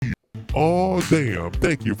Oh damn,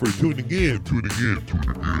 thank you for tuning in to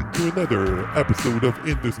another episode of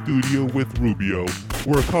In the Studio with Rubio,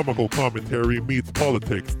 where comical commentary meets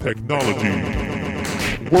politics,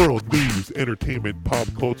 technology, world news, entertainment, pop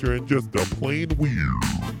culture, and just a plain weird.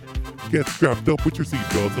 Get strapped up with your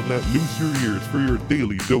seatbelts and let loose your ears for your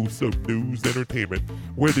daily dose of news entertainment.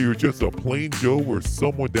 Whether you're just a plain Joe or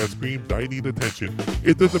someone that screams, I need attention,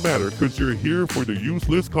 it doesn't matter because you're here for the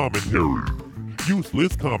useless commentary.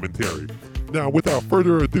 Now, without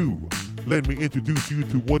further ado, let me introduce you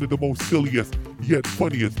to one of the most silliest yet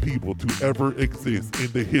funniest people to ever exist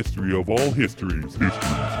in the history of all histories.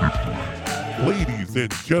 Ladies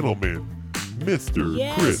and gentlemen, Mr.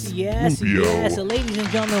 Chris Rubio. Yes. So, ladies and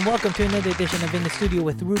gentlemen, welcome to another edition of In the Studio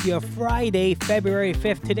with Rubio. Friday, February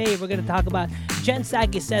 5th. Today, we're going to talk about Jen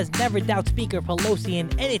Psaki says never doubt Speaker Pelosi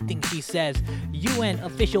in anything she says. UN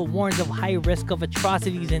official warns of high risk of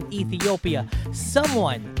atrocities in Ethiopia.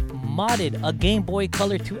 Someone modded a Game Boy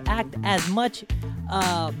Color to act as much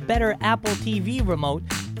better Apple TV remote.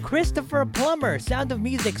 Christopher Plummer, Sound of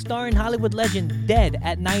Music starring Hollywood legend, dead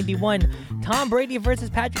at 91. Tom Brady versus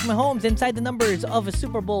Patrick Mahomes inside the numbers of a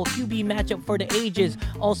Super Bowl QB matchup for the ages.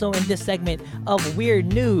 Also in this segment of Weird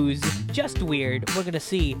News, just weird, we're going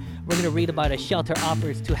to read about a shelter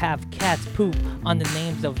offers to have cats poop on the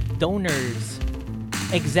names of donors,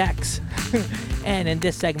 execs. And in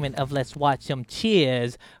this segment of Let's Watch Some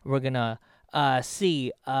Cheers, we're going to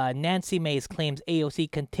see Nancy Mace claims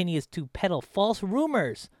AOC continues to peddle false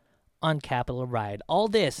rumors on Capitol Riot. All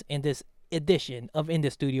this in this edition of In the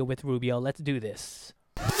Studio with Rubio. Let's do this.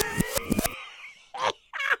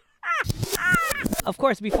 Of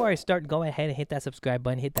course, before I start, go ahead and hit that subscribe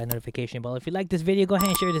button, hit that notification bell. If you like this video, go ahead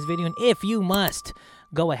and share this video. And if you must,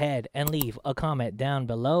 go ahead and leave a comment down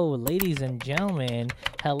below. Ladies and gentlemen,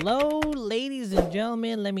 hello, ladies and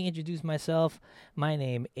gentlemen. Let me introduce myself. My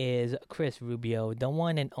name is Chris Rubio, the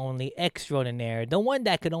one and only extraordinaire, the one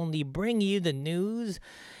that could only bring you the news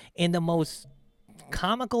in the most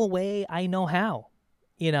comical way I know how,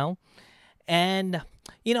 And,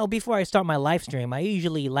 before I start my live stream, I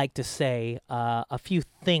usually like to say a few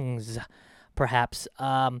things, perhaps.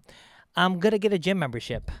 I'm going to get a gym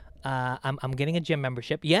membership. I'm getting a gym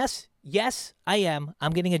membership. Yes, I am.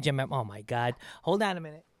 I'm getting a gym membership. Oh, my God. Hold on a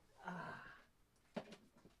minute.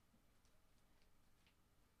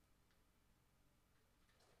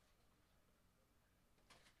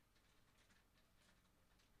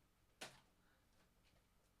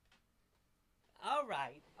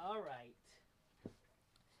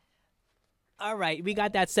 All right, we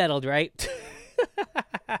got that settled, right?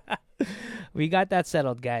 We got that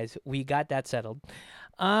settled, guys. We got that settled.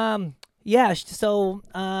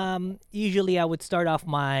 Usually I would start off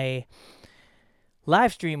my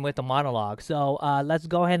live stream with a monologue. So let's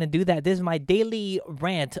go ahead and do that. This is my daily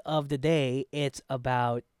rant of the day. It's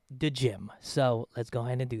about the gym. So let's go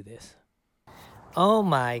ahead and do this. Oh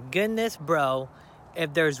my goodness, bro.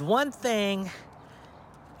 If there's one thing...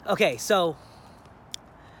 Okay, so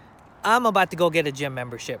I'm about to go get a gym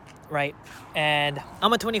membership, right? And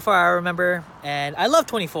I'm a 24-hour member, and I love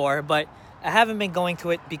 24, but I haven't been going to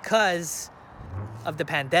it because of the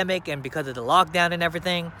pandemic and because of the lockdown and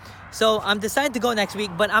everything. So I'm deciding to go next week,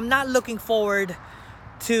 but I'm not looking forward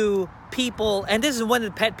to people, and this is one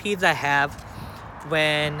of the pet peeves I have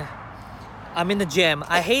when I'm in the gym.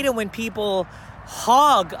 I hate it when people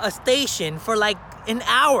hog a station for like an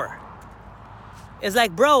hour. It's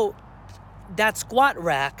like, bro, that squat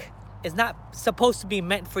rack is not supposed to be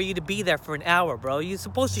meant for you to be there for an hour, bro. You're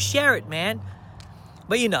supposed to share it, man.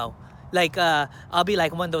 But I'll be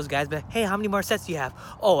like one of those guys, but hey, how many more sets do you have?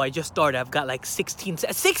 Oh, I just started. I've got like 16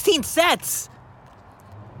 sets. 16 sets?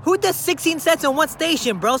 Who does 16 sets in one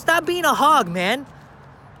station, bro? Stop being a hog, man.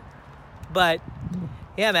 But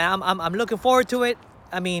yeah, man, I'm looking forward to it.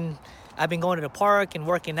 I mean, I've been going to the park and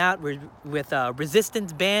working out with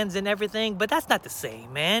resistance bands and everything, but that's not the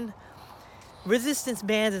same, man. Resistance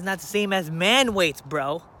bands is not the same as man weights,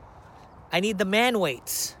 bro. I need the man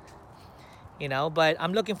weights, but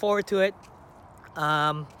I'm looking forward to it.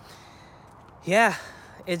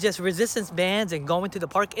 It's just resistance bands and going to the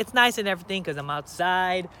park. It's nice and everything because I'm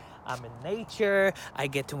outside, I'm in nature, I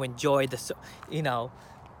get to enjoy the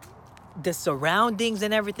surroundings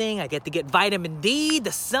and everything. I get to get vitamin D,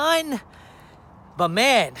 the sun. But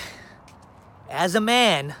man, as a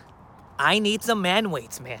man, I need some man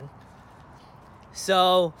weights, man.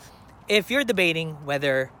 So if you're debating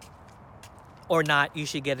whether or not you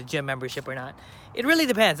should get a gym membership or not, it really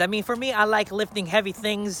depends. I mean, for me, I like lifting heavy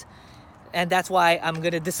things, and that's why I'm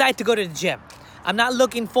going to decide to go to the gym. I'm not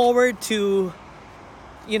looking forward to,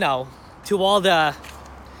 to all the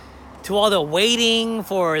to all the waiting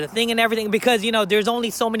for the thing and everything, because there's only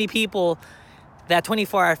so many people that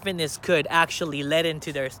 24-hour fitness could actually let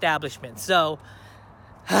into their establishment. So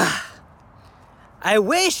I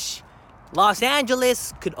wish Los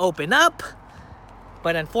Angeles could open up,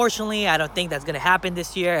 but unfortunately I don't think that's going to happen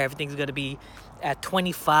this year. Everything's going to be at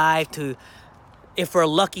 25 to, if we're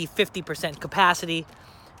lucky, 50% capacity.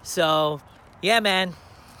 So yeah, man,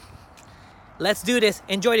 let's do this.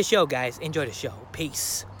 Enjoy the show, guys. Enjoy the show.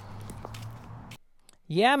 Peace.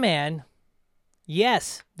 Yeah, man.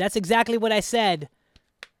 Yes, that's exactly what I said.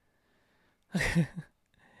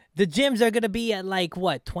 The gyms are going to be at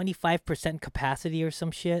 25% capacity or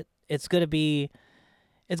some shit. It's going to be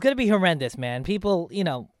horrendous, man. People,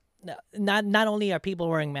 not only are people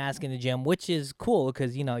wearing masks in the gym, which is cool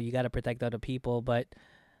because, you got to protect other people, but,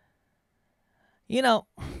 it's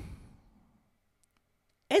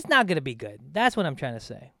not going to be good. That's what I'm trying to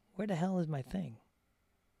say. Where the hell is my thing?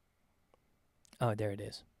 Oh, there it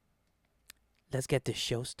is. Let's get this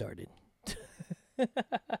show started.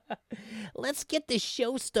 Let's get this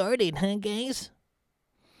show started, huh, guys?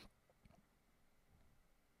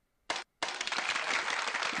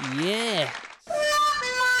 Yeah.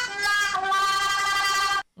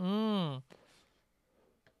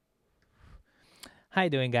 How you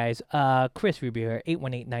doing, guys? Chris Rubio here,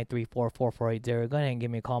 818-934-4480. Go ahead and give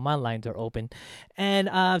me a call. My lines are open. And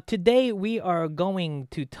today we are going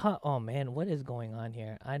to talk... Oh, man, what is going on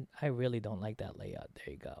here? I really don't like that layout.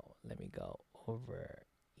 There you go. Let me go over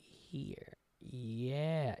here.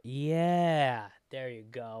 Yeah. There you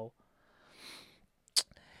go.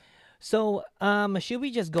 So, should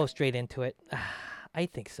we just go straight into it? I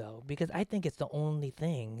think so, because I think it's the only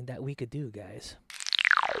thing that we could do, guys.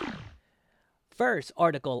 First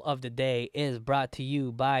article of the day is brought to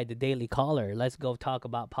you by the Daily Caller. Let's go talk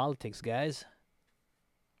about politics, guys.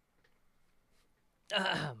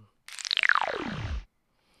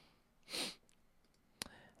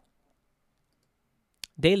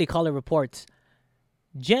 Daily Caller reports,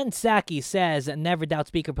 Jen Psaki says never doubt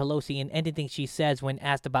Speaker Pelosi in anything she says when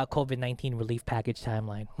asked about COVID-19 relief package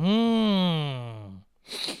timeline.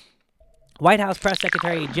 White House Press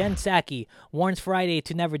Secretary Jen Psaki warns Friday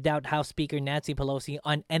to never doubt House Speaker Nancy Pelosi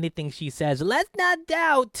on anything she says. Let's not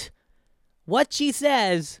doubt what she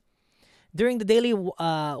says. During the daily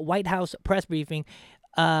White House press briefing,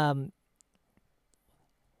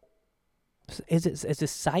 is it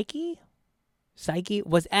Psyche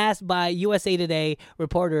was asked by USA Today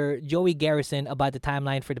reporter Joey Garrison about the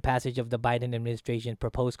timeline for the passage of the Biden administration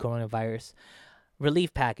proposed coronavirus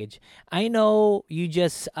relief package. I know you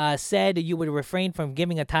just said you would refrain from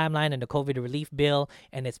giving a timeline on the COVID relief bill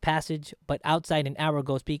and its passage, but outside an hour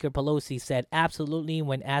ago, Speaker Pelosi said absolutely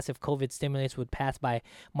when asked if COVID stimulus would pass by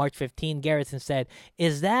March 15. Garrison said,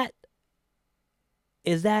 Is that,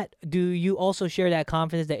 do you also share that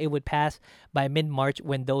confidence that it would pass by mid-March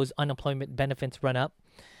when those unemployment benefits run up?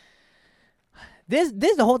 This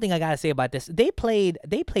is the whole thing I gotta say about this. They played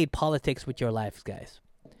politics with your lives, guys.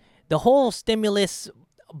 The whole stimulus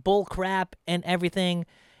bull crap and everything,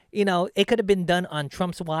 it could have been done on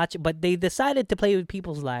Trump's watch, but they decided to play with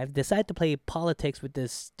people's lives, decided to play politics with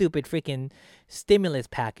this stupid freaking stimulus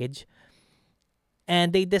package.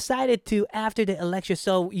 And they decided to after the election.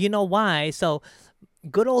 So you know why? So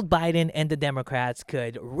good old Biden and the Democrats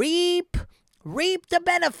could reap the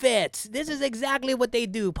benefits. This is exactly what they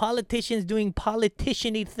do. Politicians doing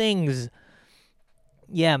politician-y things.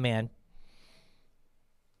 Yeah, man.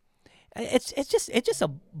 It's just a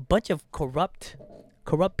bunch of corrupt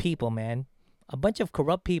people, man. A bunch of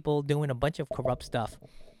corrupt people doing a bunch of corrupt stuff.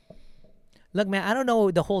 Look, man, I don't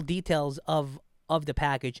know the whole details of the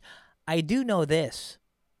package. I do know this.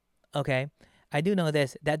 Okay? I do know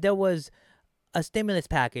this, that there was a stimulus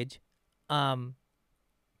package done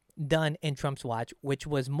in Trump's watch, which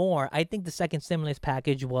was more. I think the second stimulus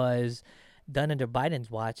package was done under Biden's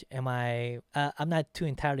watch. I'm not too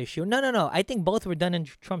entirely sure. No. I think both were done in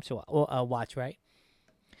Trump's watch, right?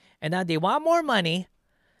 And now they want more money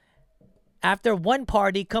after one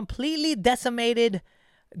party completely decimated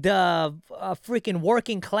the freaking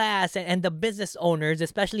working class and the business owners,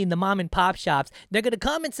 especially in the mom and pop shops. They're going to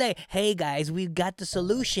come and say, hey, guys, we got the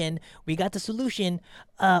solution. We're going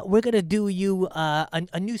to do you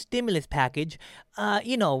a new stimulus package.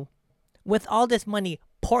 With all this money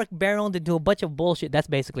pork barreled into a bunch of bullshit. That's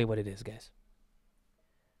basically what it is, guys.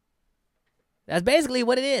 That's basically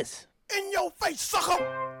what it is. In your face, sucker!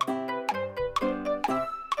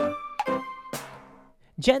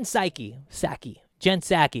 Jen Psaki.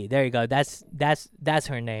 There you go. That's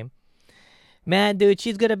her name. Man, dude,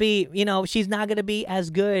 she's gonna be. She's not gonna be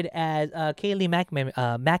as good as Kayleigh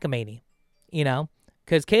McEnany.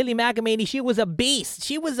 Because Kayleigh McEnany, she was a beast.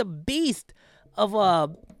 She was a beast of a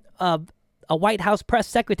White House press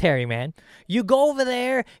secretary, man. You go over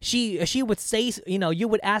there, she would say, you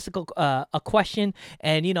would ask a question,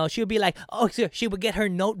 and she would be like, oh, so she would get her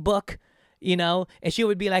notebook, and she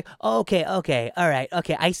would be like, oh, okay, all right,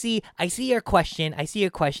 okay, I see your question,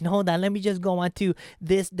 hold on, let me just go on to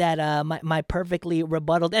this, that my perfectly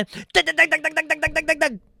rebutted, and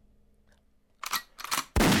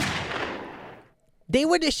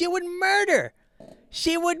she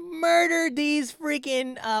would murder these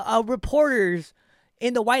freaking reporters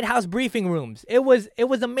in the White House briefing rooms. It was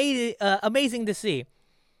amazing to see.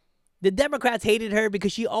 The Democrats hated her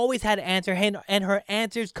because she always had an answer, and her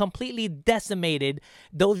answers completely decimated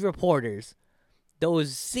those reporters.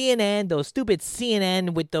 Those stupid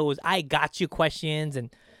CNN with those "I got you" questions, and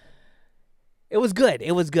it was good.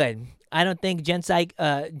 I don't think Jen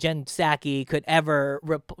Psaki could ever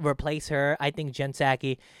replace her. I think Jen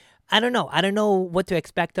Psaki, I don't know what to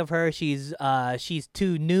expect of her. She's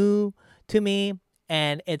too new to me,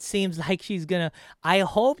 and it seems like she's gonna. I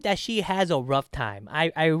hope that she has a rough time.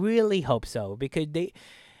 I really hope so, because they,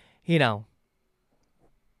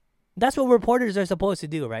 that's what reporters are supposed to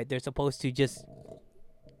do, right? They're supposed to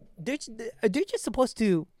they're just supposed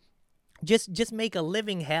to just make a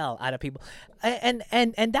living hell out of people, and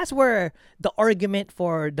that's where the argument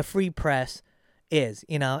for the free press is.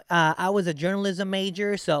 I was a journalism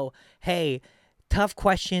major, so hey, tough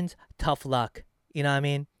questions, tough luck. You know what I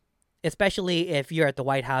mean? Especially if you're at the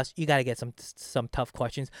White House, you got to get some tough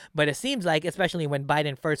questions. But it seems like, especially when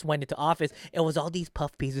Biden first went into office, it was all these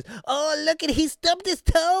puff pieces. Oh, look he stubbed his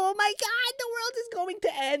toe. Oh my God, the world is going to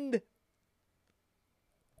end.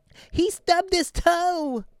 He stubbed his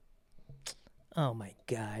toe. Oh my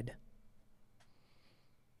God.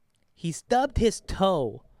 He stubbed his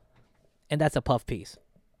toe, and that's a puff piece.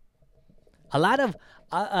 A lot of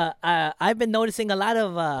I've been noticing a lot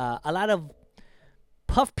of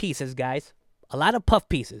puff pieces, guys. A lot of puff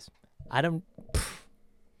pieces.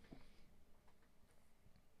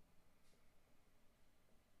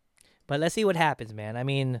 But let's see what happens, man. I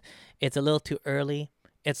mean, it's a little too early.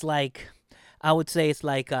 It's like, I would say it's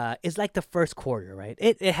like the first quarter, right?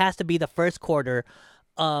 It has to be the first quarter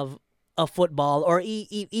of a football or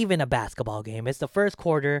even a basketball game. It's the first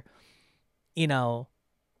quarter,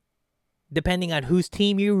 depending on whose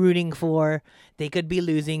team you're rooting for, they could be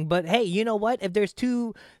losing. But hey, you know what? If there's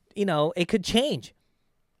two, it could change.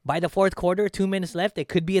 By the fourth quarter, 2 minutes left, it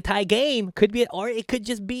could be a tie game. Or it could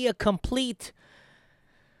just be a complete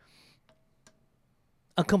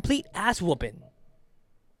ass whooping.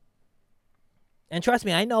 And trust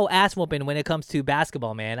me, I know ass whooping when it comes to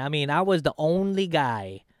basketball, man. I mean, I was the only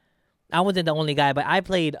guy. I wasn't the only guy, but I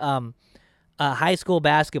played high school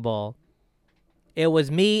basketball. It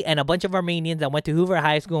was me and a bunch of Armenians that went to Hoover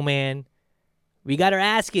High School, man. We got our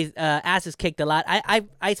asses kicked a lot.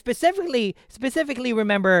 I specifically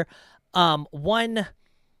remember one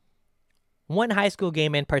high school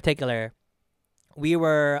game in particular. We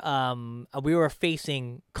were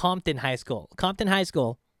facing Compton High School.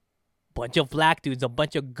 Bunch of black dudes, a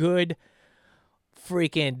bunch of good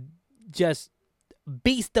freaking just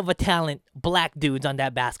beast of a talent black dudes on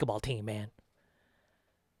that basketball team, man.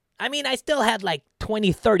 I mean, I still had like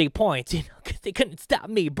 20, 30 points, because they couldn't stop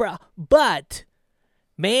me, bro. But,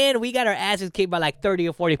 man, we got our asses kicked by like 30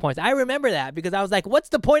 or 40 points. I remember that because I was like, what's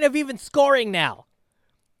the point of even scoring now?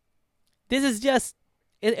 This is just,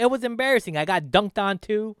 it was embarrassing. I got dunked on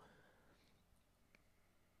too.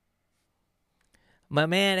 But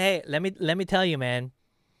man, hey, let me tell you, man.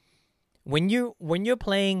 When you're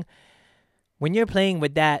playing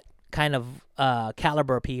with that kind of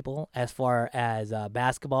caliber people, as far as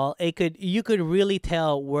basketball, you could really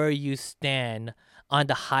tell where you stand on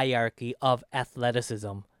the hierarchy of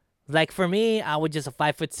athleticism. Like for me, I was just a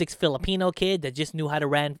 5'6" Filipino kid that just knew how to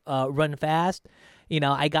run fast.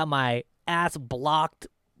 I got my ass blocked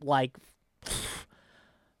like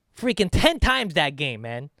freaking 10 times that game,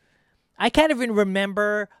 man. I can't even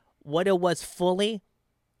remember what it was fully.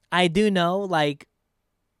 I do know, like,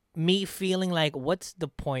 me feeling like, what's the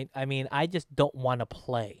point? I mean, I just don't want to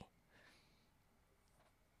play.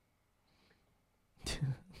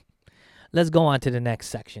 Let's go on to the next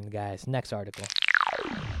section, guys. Next article.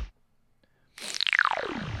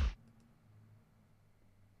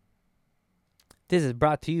 This is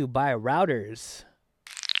brought to you by Routers.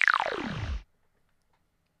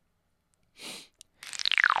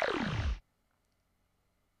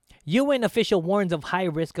 UN official warns of high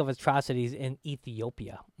risk of atrocities in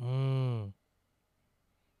Ethiopia.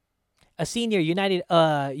 A senior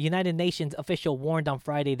United Nations official warned on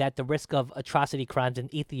Friday that the risk of atrocity crimes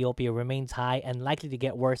in Ethiopia remains high and likely to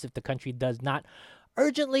get worse if the country does not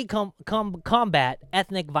urgently combat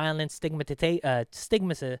ethnic violence,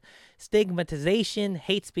 stigmatization,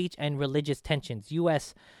 hate speech, and religious tensions.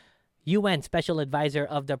 UN Special Advisor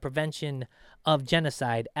of the Prevention of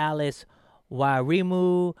Genocide, Alice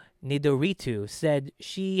Warimu Nidoritu, said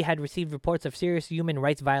she had received reports of serious human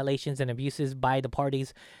rights violations and abuses by the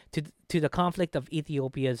parties to the conflict of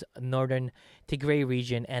Ethiopia's northern Tigray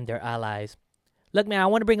region and their allies. Look, man, I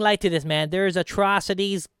want to bring light to this, man. There's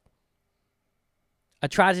atrocities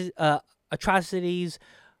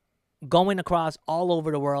going across all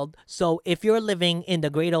over the world. So if you're living in the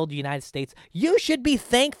great old United States, you should be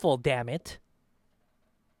thankful, damn it.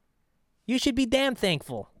 You should be damn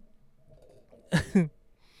thankful.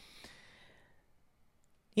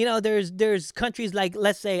 You know, there's countries like,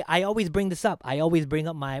 let's say, I always bring this up. I always bring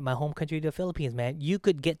up my home country, the Philippines, man. You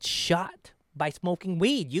could get shot by smoking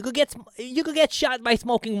weed. You could get shot by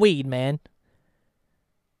smoking weed, man.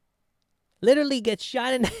 Literally get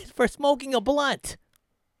shot in for smoking a blunt.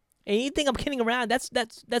 And you think I'm kidding around? That's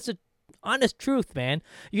a honest truth, man.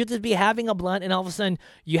 You just be having a blunt, and all of a sudden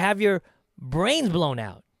you have your brains blown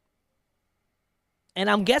out. And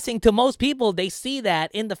I'm guessing to most people, they see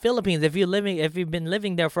that in the Philippines. If you've been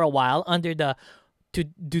living there for a while under the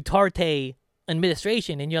Duterte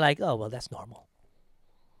administration, and you're like, oh well, that's normal.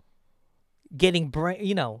 Getting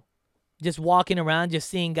just walking around, just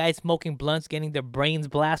seeing guys smoking blunts, getting their brains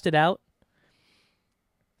blasted out.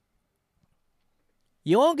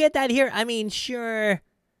 You won't get that here. I mean, sure,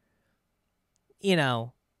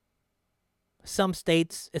 some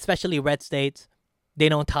states, especially red states, they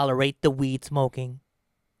don't tolerate the weed smoking,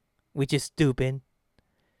 which is stupid.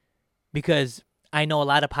 Because I know a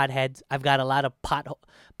lot of potheads. I've got a lot of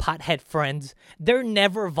pothead friends. They're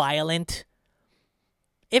never violent.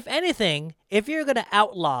 If anything, if you're going to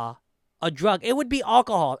outlaw a drug, it would be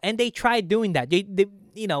alcohol. And they tried doing that. They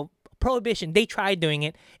prohibition, they tried doing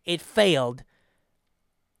it. It failed.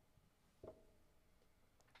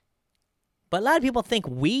 But a lot of people think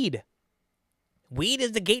weed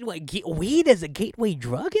is the gateway. Weed is a gateway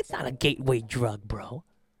drug? It's not a gateway drug, bro.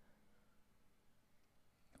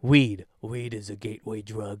 Weed is a gateway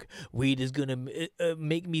drug. Weed is going to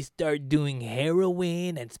make me start doing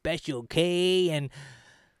heroin and Special K and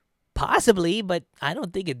possibly, but I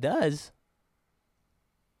don't think it does.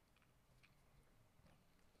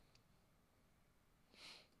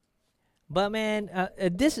 But man,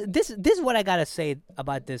 this is what I got to say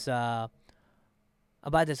about this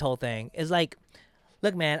whole thing. Is like,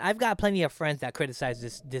 look, man, I've got plenty of friends that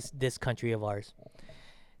criticize this country of ours,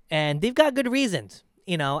 and they've got good reasons.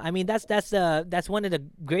 I mean, that's one of the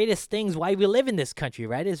greatest things why we live in this country,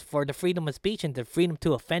 right? Is for the freedom of speech and the freedom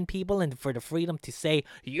to offend people and for the freedom to say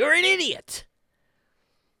you're an idiot.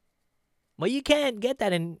 Well, you can't get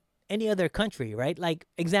that in any other country, right? Like,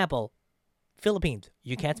 example, Philippines,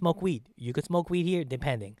 you can't smoke weed. You could smoke weed here,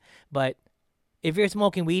 depending, but if you're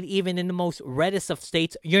smoking weed, even in the most reddest of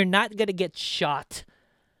states, you're not going to get shot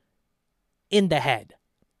in the head.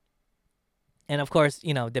 And of course,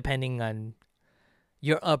 depending on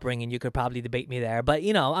your upbringing, you could probably debate me there. But,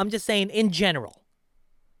 I'm just saying in general.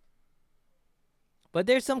 But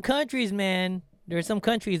there's some countries, man. There's some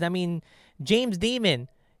countries. I mean, James Demon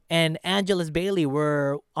and Angeles Bailey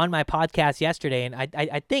were on my podcast yesterday. And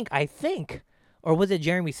I think, or was it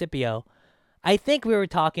Jeremy Scipio? I think we were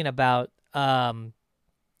talking about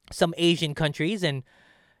some Asian countries, and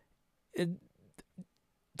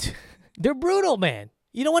they're brutal, man.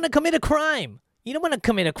 You don't want to commit a crime. You don't want to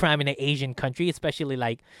commit a crime in an Asian country, especially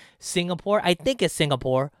like Singapore. I think it's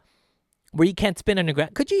Singapore, where you can't spit on the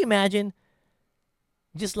ground. Could you imagine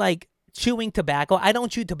just like chewing tobacco? I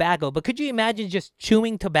don't chew tobacco, but could you imagine just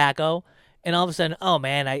chewing tobacco and all of a sudden, oh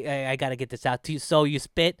man, I got to get this out to you. So you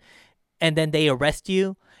spit, and then they arrest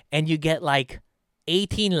you, and you get like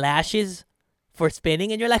 18 lashes for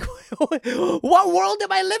spitting, and you're like, what world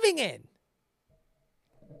am I living in?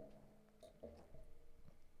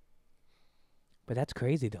 But that's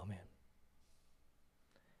crazy though, man.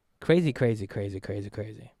 Crazy.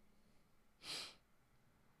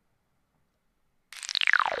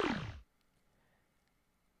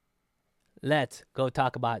 Let's go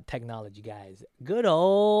talk about technology, guys. Good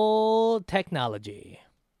old technology.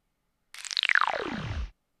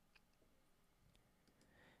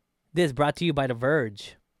 This brought to you by The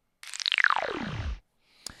Verge.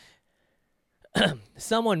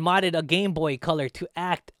 Someone modded a Game Boy Color to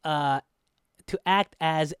act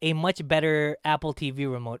as a much better Apple TV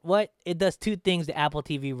remote. What? It does two things the Apple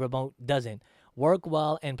TV remote doesn't: work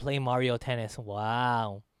well and play Mario Tennis.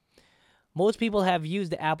 Wow. most people have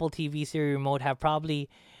used the Apple TV Siri remote have probably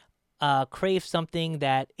crave something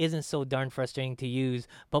that isn't so darn frustrating to use,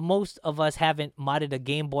 but most of us haven't modded a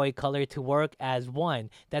Game Boy Color to work as one.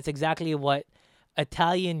 That's exactly what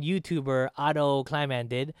Italian YouTuber Otto Kleiman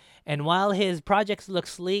did, and while his projects look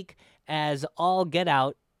sleek as all get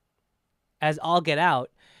out,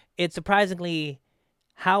 it's surprisingly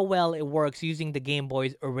how well it works using the Game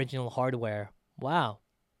Boy's original hardware. Wow,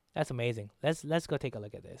 that's amazing. Let's go take a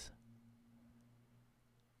look at this.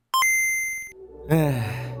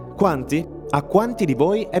 A quanti di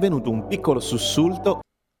voi è venuto un piccolo sussulto?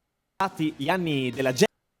 Stati gli anni della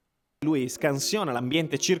gente, lui scansiona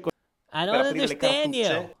l'ambiente circolare I per don't aprire le understand you.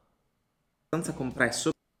 cartucce, abbastanza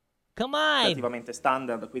compresso, Come on. relativamente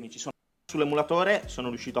standard, quindi ci sono sull'emulatore, sono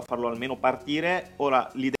riuscito a farlo almeno partire. Ora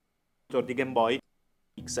l'idea di Game Boy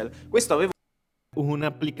Pixel. Questo aveva un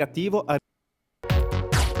applicativo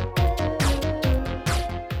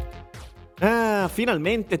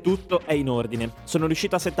finalmente tutto è in ordine. Sono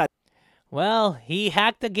riuscito a settare. Well, he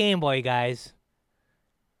hacked the Game Boy, guys.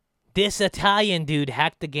 This Italian dude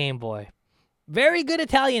hacked the Game Boy. Very good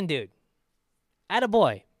Italian dude.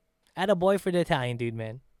 Attaboy. Attaboy for the Italian dude,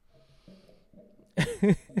 man.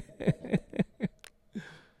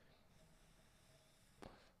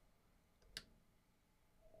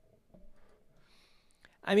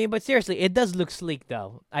 I mean, but seriously, it does look sleek,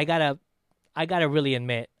 though. I gotta really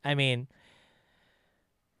admit. I mean,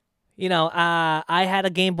 you know, I had a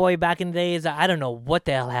Game Boy back in the days. I don't know what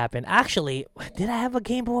the hell happened. Actually, did I have a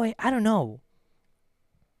Game Boy? I don't know.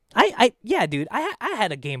 Yeah, dude, I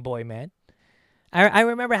had a Game Boy, man. I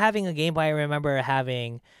remember having a Game Boy. I remember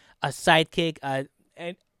having a Sidekick.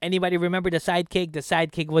 Anybody remember the Sidekick? The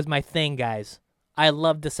Sidekick was my thing, guys. I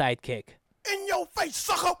loved the Sidekick. In your face,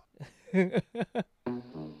 sucker!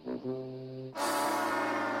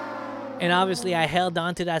 And obviously, I held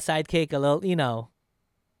on to that Sidekick a little, you know.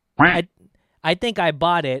 I think I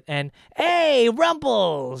bought it. And, hey,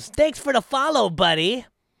 Rumples! Thanks for the follow, buddy.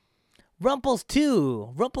 Rumples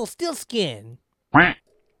 2. Rumpelstiltskin.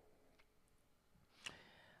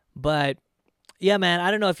 But, yeah, man,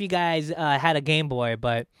 I don't know if you guys had a Game Boy,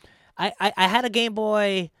 but I had a Game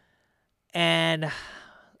Boy, and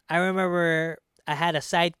I remember I had a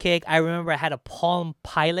Sidekick. I remember I had a Palm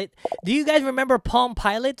Pilot. Do you guys remember Palm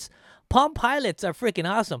Pilots? Palm Pilots are freaking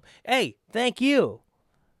awesome. Hey, thank you.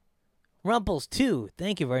 Rumples 2.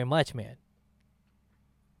 Thank you very much, man.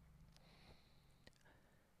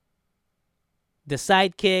 The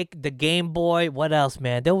Sidekick, the Game Boy, what else,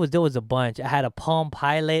 man? There was a bunch. I had a Palm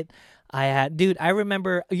Pilot. I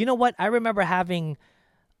remember, you know what? I remember having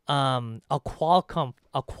a Qualcomm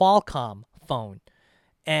phone.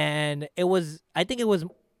 And I think it was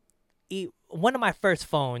one of my first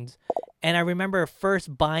phones, and I remember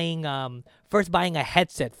first buying a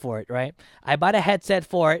headset for it, right? I bought a headset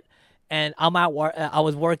for it, and I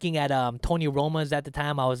was working at Tony Roma's at the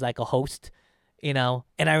time. I was like a host, you know,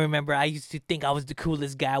 and I remember I used to think I was the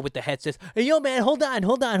coolest guy with the headsets. Hey, yo, man, hold on.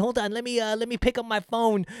 Let me pick up my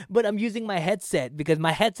phone, but I'm using my headset because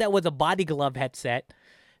my headset was a body glove headset,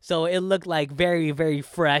 so it looked like very, very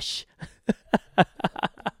fresh.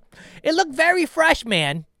 It looked very fresh,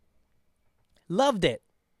 man. Loved it.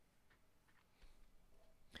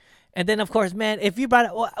 And then, of course, man, if you brought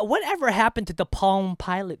it, whatever happened to the Palm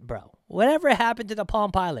Pilot, bro? Whatever happened to the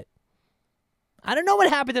Palm Pilot? I don't know what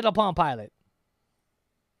happened to the Palm Pilot.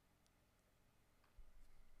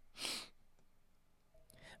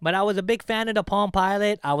 But I was a big fan of the Palm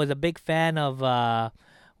Pilot. I was a big fan of,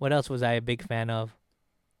 what else was I a big fan of?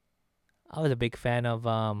 I was a big fan of,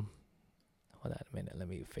 hold on a minute. Let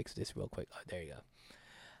me fix this real quick. Oh, there you go.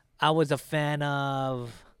 I was a fan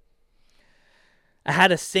of, I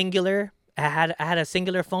had a singular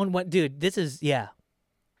phone. What, dude, this is, yeah,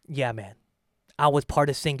 man. I was part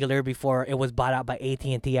of Singular before it was bought out by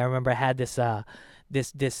AT&T. I remember I had this, I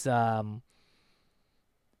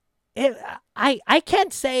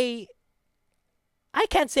can't say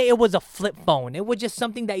it was a flip phone. It was just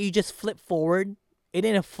something that you just flip forward. It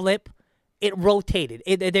didn't flip. It rotated.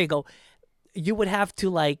 There you go. You would have to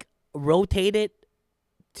like rotate it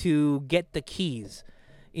to get the keys,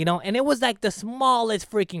 you know, and it was like the smallest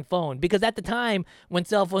freaking phone because at the time when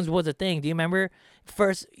cell phones was a thing, do you remember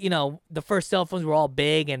first, you know, the first cell phones were all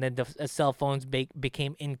big and then the cell phones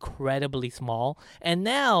became incredibly small. And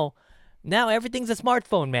now everything's a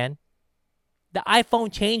smartphone, man. The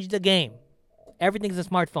iPhone changed the game. Everything's a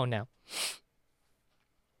smartphone now.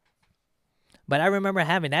 But I remember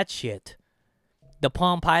having that shit. The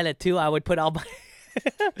Palm Pilot too. I would put all my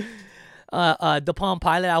the Palm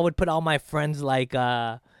Pilot. I would put all my friends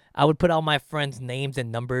names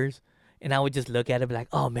and numbers and I would just look at it, be like,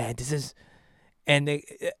 "Oh man, this is," and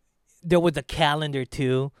there was a calendar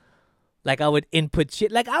too. Like I would input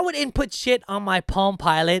shit. Like I would input shit on my Palm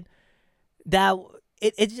Pilot that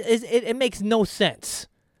it makes no sense.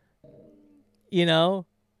 You know?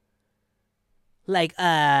 Like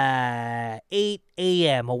 8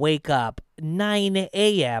 a.m. wake up, 9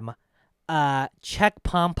 a.m. check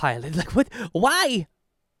Palm Pilot. Like what? Why?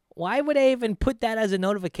 Why would I even put that as a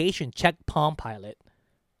notification? Check Palm Pilot.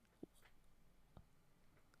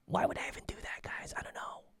 Why would I even do that, guys? I don't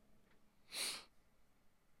know.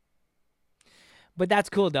 But that's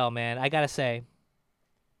cool though, man. I gotta say,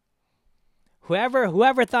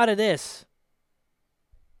 whoever thought of this,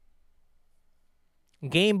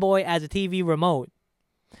 Game Boy as a TV remote,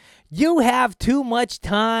 you have too much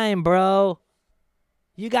time, bro.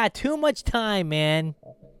 You got too much time, man.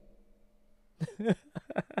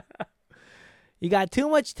 You got too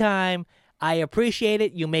much time. I appreciate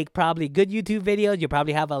it. You make probably good YouTube videos. You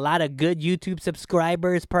probably have a lot of good YouTube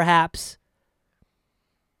subscribers, perhaps.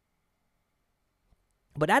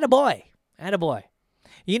 But attaboy.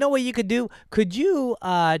 You know what you could do? Could you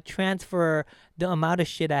transfer the amount of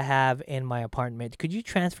shit I have in my apartment? Could you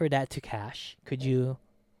transfer that to cash? Could you?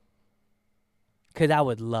 Because I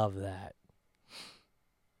would love that.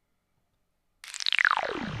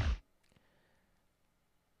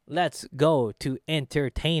 Let's go to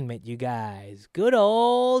entertainment, you guys. Good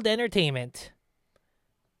old entertainment.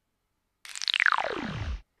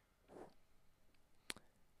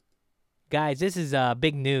 Guys, this is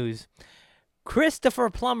big news. Christopher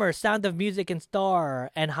Plummer, Sound of Music and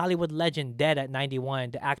star and Hollywood legend, dead at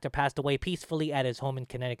 91. The actor passed away peacefully at his home in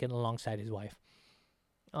Connecticut alongside his wife.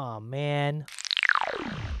 Oh, man.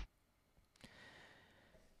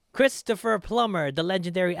 Christopher Plummer, the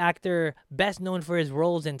legendary actor best known for his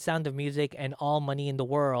roles in Sound of Music and All Money in the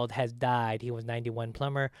World, has died. He was 91.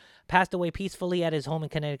 Plummer passed away peacefully at his home in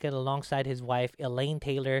Connecticut alongside his wife, Elaine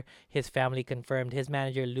Taylor. His family confirmed. His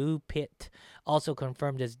manager, Lou Pitt, also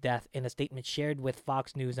confirmed his death in a statement shared with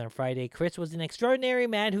Fox News on Friday. Chris was an extraordinary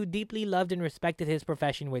man who deeply loved and respected his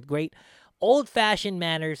profession with great old-fashioned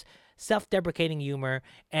manners, self-deprecating humor,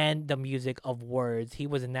 and the music of words. He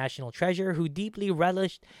was a national treasure who deeply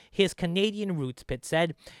relished his Canadian roots, Pitt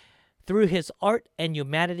said. Through his art and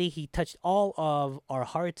humanity, he touched all of our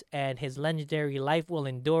hearts, and his legendary life will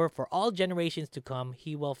endure for all generations to come.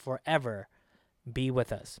 He will forever be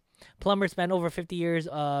with us. Plummer spent over 50 years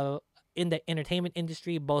in the entertainment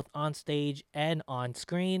industry, both on stage and on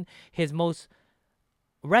screen. His most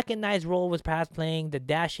recognized role was perhaps playing the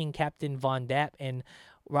dashing Captain Von Dapp in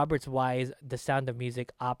Robert's Wise, The Sound of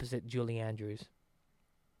Music, opposite Julie Andrews.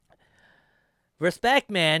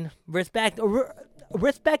 Respect, man. Respect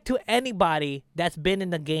to anybody that's been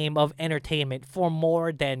in the game of entertainment for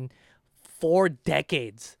more than 4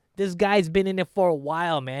 decades. This guy's been in it for a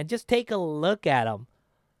while, man. Just take a look at him.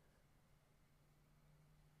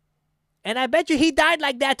 And I bet you he died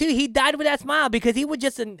like that, too. He died with that smile because he was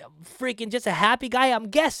just a happy guy,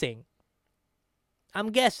 I'm guessing.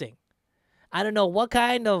 I don't know what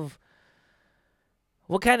kind of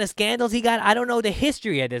scandals he got. I don't know the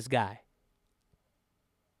history of this guy.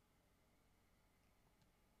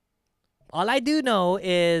 All I do know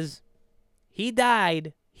is he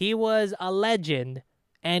died, he was a legend,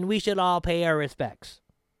 and we should all pay our respects,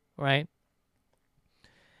 right?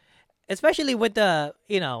 Especially with the,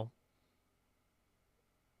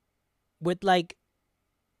 with like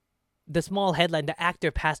the small headline, the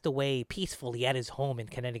actor passed away peacefully at his home in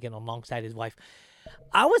Connecticut alongside his wife.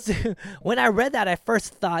 When I read that, I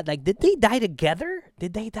first thought, like, did they die together?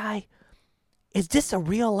 Did they die? Is this a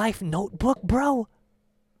real life notebook, bro?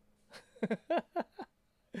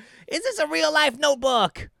 Is this a real life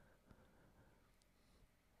notebook?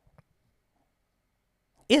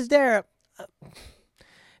 Is there...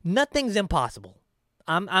 nothing's impossible.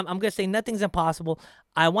 I'm going to say nothing's impossible.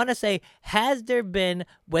 I want to say, has there been,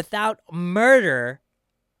 without murder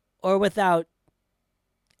or without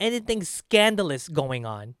anything scandalous going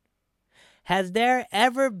on, has there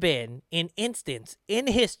ever been an instance in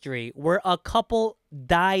history where a couple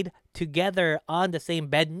died together on the same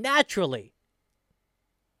bed naturally?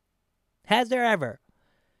 Has there ever?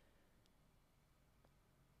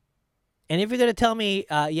 And if you're going to tell me,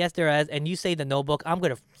 yes, there has, and you say the notebook, I'm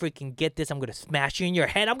going to freaking get this. I'm going to smash you in your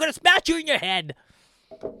head.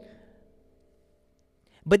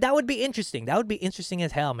 But that would be interesting. That would be interesting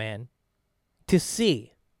as hell, man. To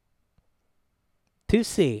see.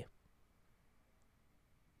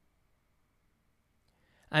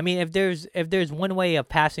 I mean, if there's one way of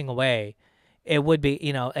passing away, it would be,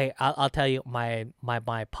 hey, I'll tell you, my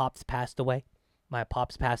pops passed away. My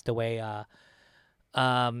pops passed away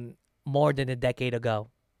more than a decade ago.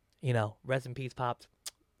 Rest in peace, Pops.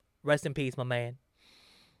 Rest in peace, my man.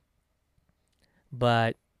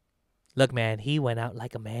 But look, man, he went out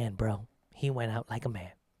like a man, bro. He went out like a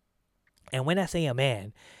man. And when I say a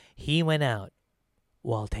man, he went out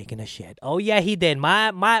while taking a shit. Oh yeah, he did.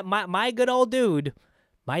 My good old dude,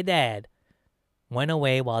 my dad, went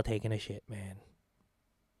away while taking a shit, man.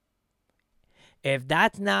 If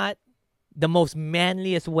that's not the most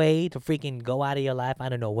manliest way to freaking go out of your life, I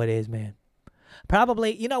don't know what is, man.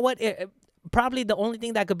 Probably, you know what? Probably the only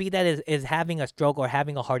thing that could be that is having a stroke or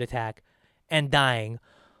having a heart attack and dying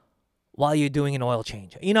while you're doing an oil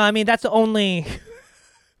change. You know what I mean? That's the only...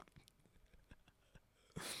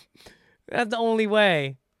 That's the only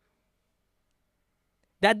way.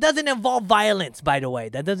 That doesn't involve violence, by the way.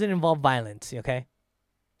 That doesn't involve violence, okay?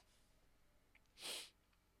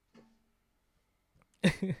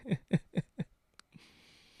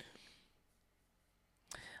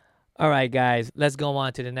 All right, guys. Let's go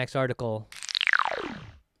on to the next article.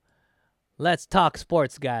 Let's talk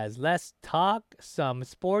sports, guys. Let's talk some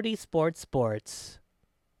sports.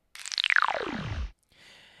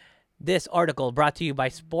 This article brought to you by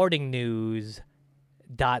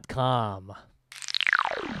sportingnews.com.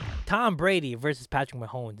 Tom Brady versus Patrick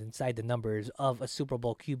Mahomes inside the numbers of a Super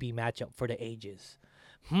Bowl QB matchup for the ages.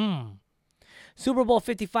 Super Bowl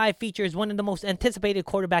 55 features one of the most anticipated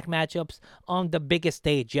quarterback matchups on the biggest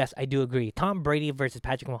stage. Yes, I do agree. Tom Brady versus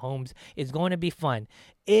Patrick Mahomes is going to be fun.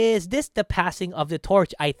 Is this the passing of the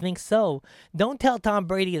torch? I think so. Don't tell Tom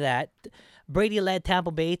Brady that. Brady led Tampa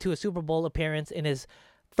Bay to a Super Bowl appearance in his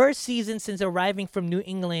first season since arriving from New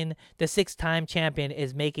England. The 6-time champion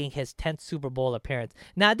is making his 10th Super Bowl appearance.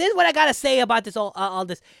 Now, this is what I got to say about this all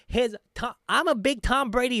this. I'm a big Tom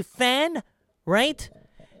Brady fan, right?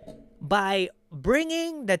 By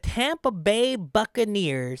bringing the Tampa Bay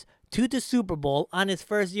Buccaneers to the Super Bowl on his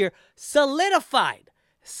first year, solidified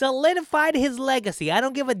his legacy. I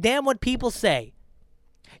don't give a damn what people say.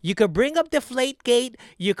 You could bring up Deflategate.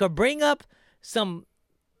 You could bring up some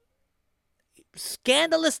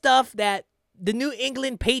scandalous stuff that the New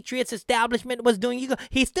England Patriots establishment was doing.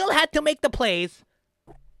 He still had to make the plays.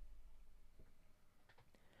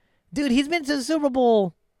 Dude, he's been to the Super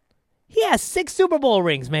Bowl. He has 6 Super Bowl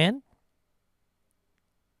rings, man.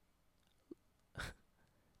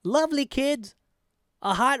 Lovely kids,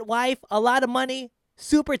 a hot wife, a lot of money,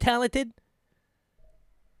 super talented.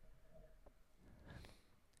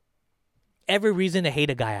 Every reason to hate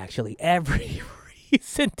a guy, actually. Every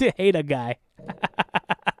reason to hate a guy.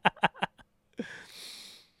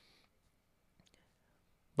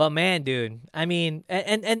 But man, dude, I mean,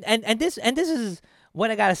 and this is what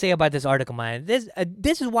I gotta say about this article, man.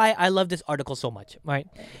 This is why I love this article so much, right?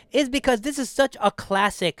 Is because this is such a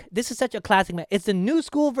classic. Man. It's the new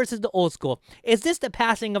school versus the old school. Is this the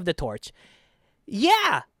passing of the torch?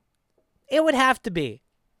 Yeah, it would have to be.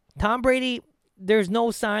 Tom Brady, there's no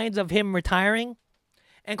signs of him retiring.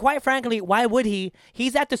 And quite frankly, why would he?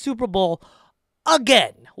 He's at the Super Bowl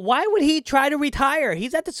again. Why would he try to retire?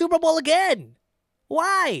 He's at the Super Bowl again.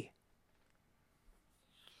 Why?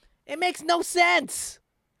 It makes no sense.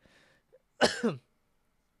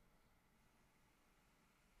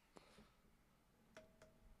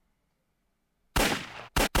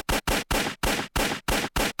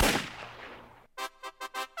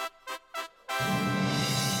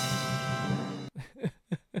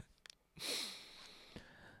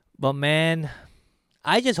 But man,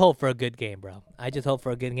 I just hope for a good game, bro. I just hope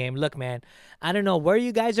for a good game. Look, man, I don't know where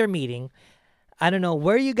you guys are meeting. I don't know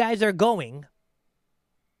where you guys are going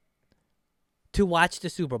to watch the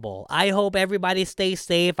Super Bowl. I hope everybody stays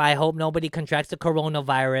safe. I hope nobody contracts the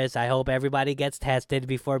coronavirus. I hope everybody gets tested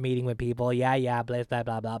before meeting with people. Yeah, blah, blah,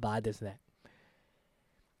 blah, blah, blah, this and that.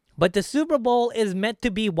 But the Super Bowl is meant to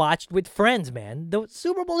be watched with friends, man. The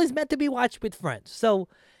Super Bowl is meant to be watched with friends. So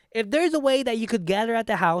if there's a way that you could gather at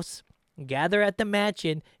the house, gather at the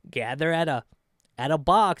mansion, gather at a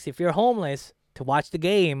box if you're homeless to watch the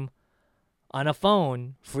game on a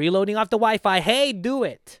phone, freeloading off the Wi-Fi, hey, do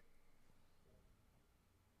it.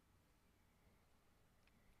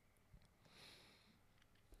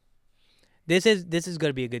 This is going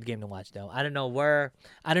to be a good game to watch, though. I don't know where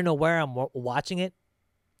I'm watching it,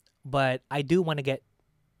 but I do want to get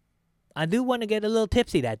a little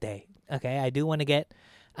tipsy that day. Okay, I do want to get.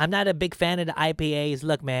 I'm not a big fan of the IPAs.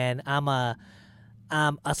 Look, man, I'm a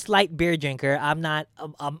slight beer drinker. I'm not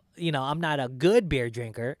a good beer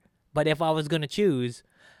drinker. But if I was gonna choose,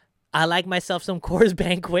 I like myself some Coors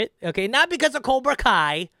Banquet. Okay, not because of Cobra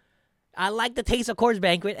Kai. I like the taste of Coors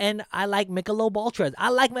Banquet, and I like Michelob Ultras.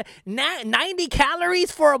 I like 90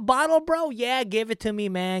 calories for a bottle, bro. Yeah, give it to me,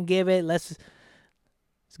 man. Give it.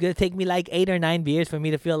 It's going to take me like 8 or 9 beers for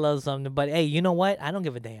me to feel a little something. But hey, you know what? I don't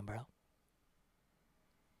give a damn, bro.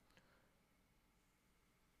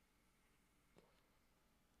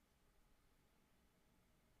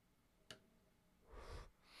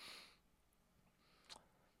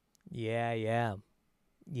 Yeah.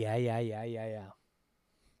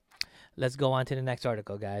 Let's go on to the next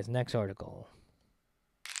article, guys. Next article.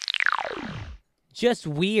 Just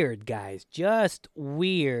weird, guys. Just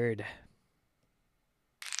weird.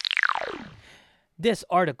 This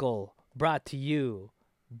article brought to you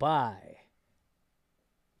by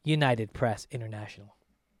United Press International.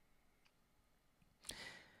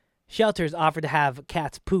 Shelters offer to have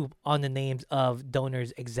cats poop on the names of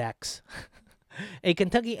donors' execs. A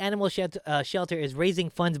Kentucky animal shelter is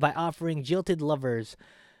raising funds by offering jilted lovers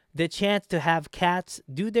the chance to have cats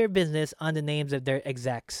do their business on the names of their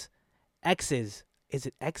execs. Exes. Is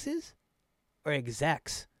it exes or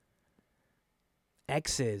execs?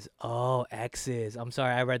 Exes. Oh, exes. I'm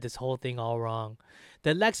sorry, I read this whole thing all wrong.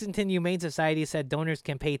 The Lexington Humane Society said donors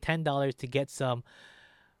can pay $10 to get some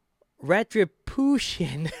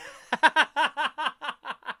retribution.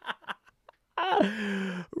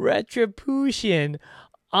 Retribution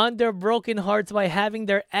on their broken hearts by having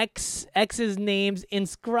their ex's names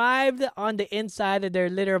inscribed on the inside of their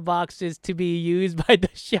litter boxes to be used by the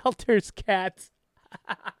shelter's cats.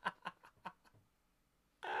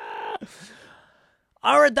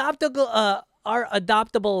 Our adoptable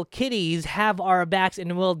kitties have our backs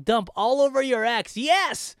and will dump all over your ex.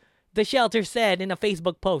 Yes! The shelter said in a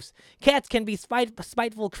Facebook post. Cats can be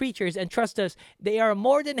spiteful creatures, and trust us, they are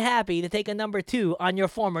more than happy to take a number 2 on your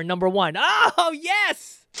former number 1. Oh,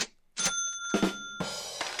 yes!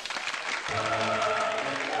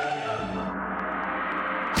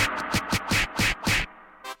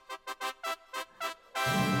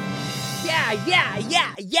 Yeah.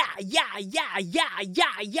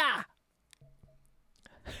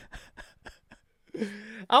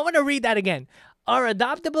 I want to read that again. Our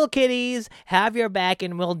adoptable kitties have your back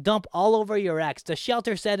and will dump all over your ex. The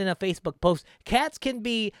shelter said in a Facebook post, cats can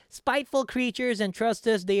be spiteful creatures, and trust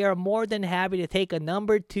us, they are more than happy to take a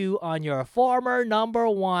number 2 on your former number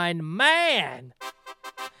 1. Man,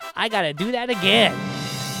 I gotta do that again.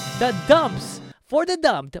 The dumps for the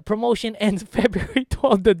dumped promotion ends February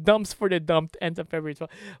 12th. The dumps for the dumped ends on February 12th.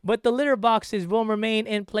 But the litter boxes will remain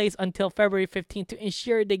in place until February 15th to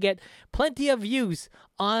ensure they get plenty of use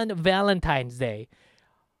on Valentine's Day.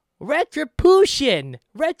 Retribution,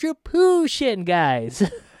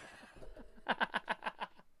 guys.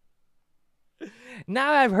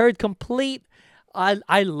 Now I've heard complete.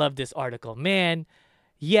 I love this article, man.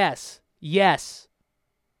 Yes. You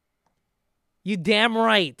damn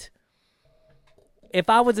right. If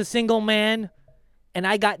I was a single man and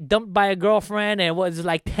I got dumped by a girlfriend and it was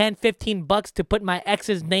like $10-15 to put my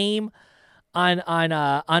ex's name on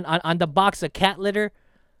the box of cat litter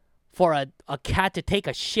for a cat to take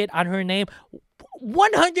a shit on her name,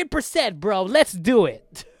 100%, bro. Let's do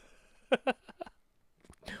it.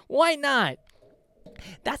 Why not?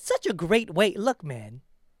 That's such a great way. Look, man.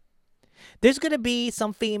 There's gonna be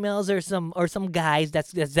some females or some guys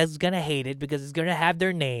that's gonna hate it because it's gonna have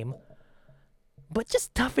their name. But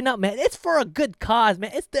just toughen up, man. It's for a good cause,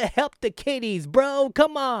 man. It's to help the kitties, bro.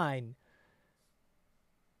 Come on.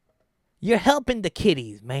 You're helping the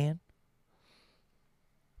kitties, man.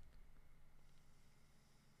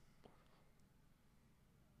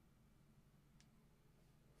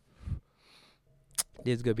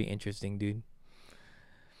 This is gonna be interesting, dude.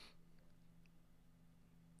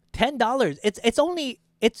 $10. It's only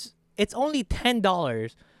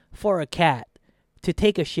 $10 for a cat to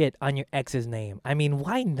take a shit on your ex's name. I mean,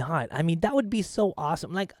 why not? I mean, that would be so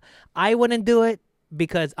awesome. Like, I wouldn't do it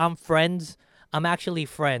because I'm friends. I'm actually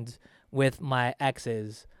friends with my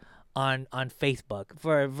exes on Facebook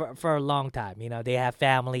for a long time. You know, they have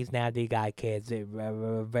families now. They got kids. They're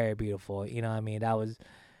very beautiful. You know what I mean? That was,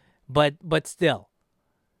 but still,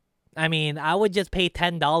 I mean, I would just pay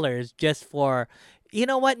 $10 just for, you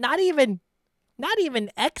know what? Not even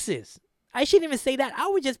exes. I shouldn't even say that. I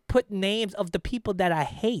would just put names of the people that I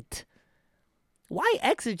hate. Why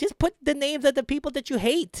exes? Just put the names of the people that you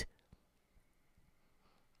hate.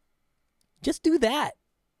 Just do that.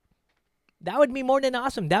 That would be more than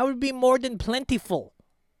awesome. That would be more than plentiful.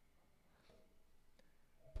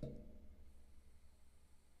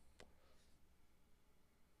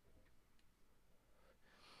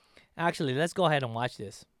 Actually, let's go ahead and watch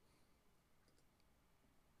this.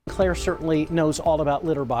 Claire certainly knows all about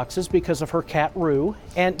litter boxes because of her cat, Rue.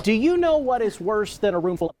 And do you know what is worse than a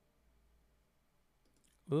room full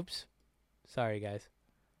of... Oops. Sorry, guys.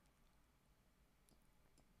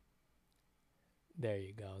 There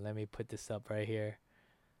you go. Let me put this up right here.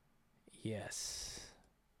 Yes.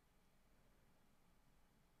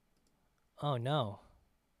 Oh, no.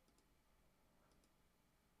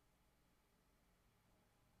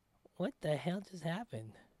 What the hell just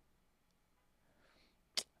happened?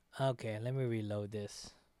 Okay, let me reload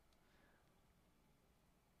this.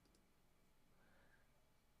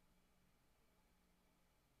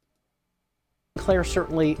 Claire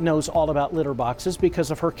certainly knows all about litter boxes because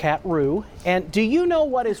of her cat, Rue. And do you know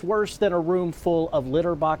what is worse than a room full of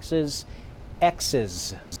litter boxes?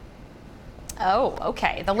 X's. Oh,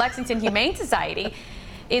 okay. The Lexington Humane Society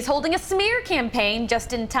is holding a smear campaign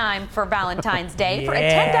just in time for Valentine's Day. For a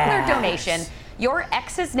 $10 donation, your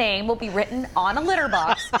ex's name will be written on a litter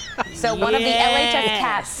box so one of the LHS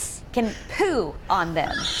cats can poo on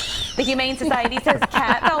them. The Humane Society says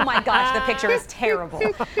cats, oh my gosh, the picture is terrible.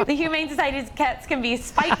 The Humane Society's cats can be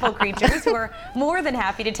spiteful creatures who are more than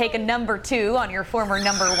happy to take a number 2 on your former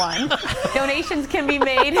number 1. Donations can be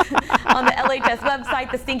made on the LHS website.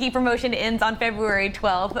 The stinky promotion ends on February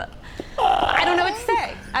 12th. I don't know what to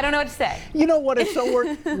say. I don't know what to say. You know what is so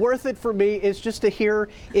worth it for me is just to hear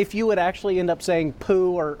if you would actually end up saying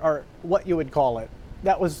poo or what you would call it.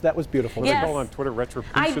 That was beautiful. What do they call it on Twitter?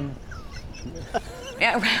 Retribution?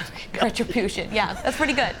 Yeah, retribution. Yeah, that's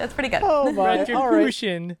pretty good. That's pretty good. Oh my!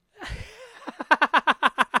 Retribution.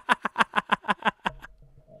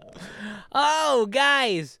 Oh,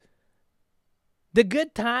 guys, the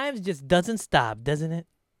good times just doesn't stop, doesn't it?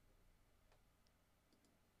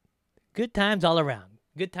 Good times all around.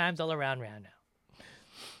 Good times all around now.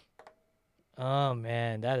 Oh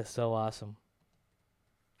man, that is so awesome.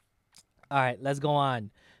 All right, let's go on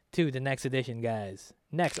to the next edition, guys.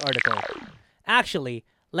 Next article. Actually,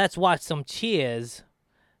 let's watch some Cheers.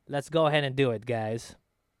 Let's go ahead and do it, guys.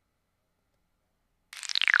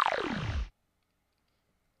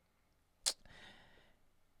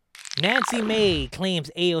 Nancy May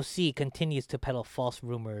claims AOC continues to peddle false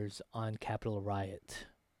rumors on Capitol riot.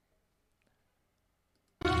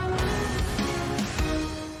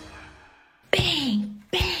 Bang,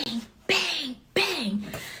 bang, bang, bang.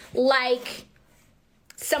 Like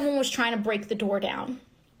someone was trying to break the door down.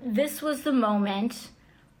 This was the moment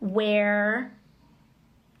where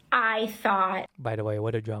I thought... By the way,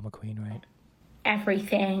 what a drama queen, right?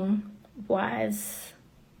 Everything was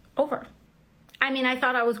over. I mean, I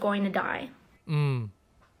thought I was going to die.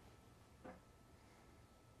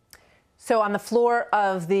 So on the floor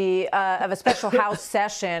of a special House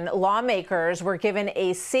session, lawmakers were given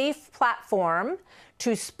a safe platform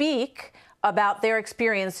to speak about their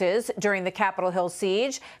experiences during the Capitol Hill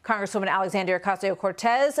siege. Congresswoman Alexandria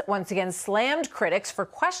Ocasio-Cortez once again slammed critics for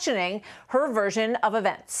questioning her version of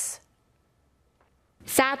events.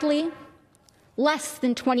 Sadly, less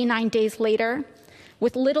than 29 days later,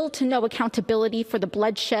 with little to no accountability for the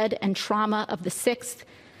bloodshed and trauma of the 6th,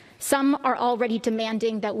 some are already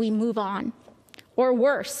demanding that we move on, or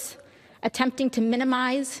worse, attempting to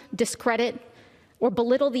minimize, discredit, or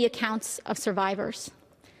belittle the accounts of survivors.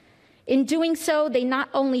 In doing so, they not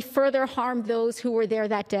only further harm those who were there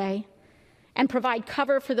that day and provide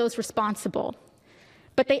cover for those responsible,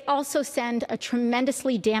 but they also send a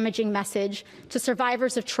tremendously damaging message to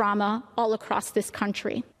survivors of trauma all across this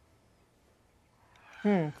country.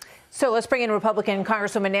 So let's bring in Republican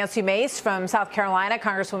Congresswoman Nancy Mace from South Carolina.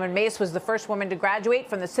 Congresswoman Mace was the first woman to graduate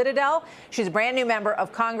from the Citadel. She's a brand new member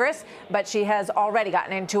of Congress, but she has already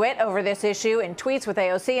gotten into it over this issue in tweets with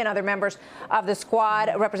AOC and other members of the squad.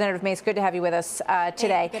 Representative Mace, good to have you with us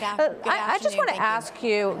today. Good I just want to ask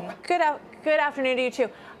you, good afternoon to you too.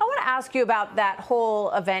 I want to ask you about that whole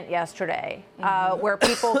event yesterday, where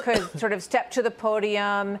people could sort of step to the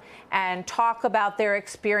podium and talk about their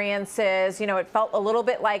experiences. You know, it felt a little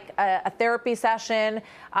bit like a therapy session.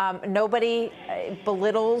 Nobody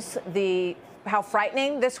belittles how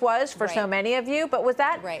frightening this was for so many of you. But was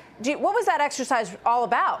that what was that exercise all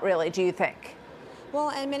about, really, do you think? Well,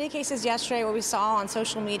 in many cases yesterday, what we saw on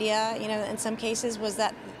social media, you know, in some cases was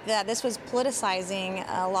that this was politicizing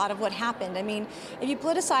a lot of what happened. I mean, if you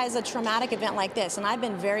politicize a traumatic event like this, and I've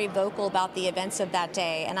been very vocal about the events of that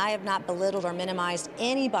day, and I have not belittled or minimized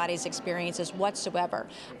anybody's experiences whatsoever.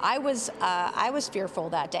 I was fearful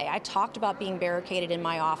that day. I talked about being barricaded in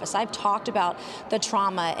my office. I've talked about the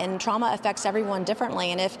trauma, and trauma affects everyone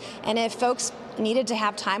differently. And if folks needed to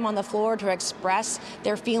have time on the floor to express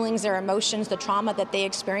their feelings, their emotions, the trauma that they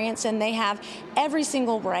experience, and they have every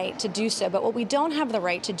single right to do so. But what we don't have the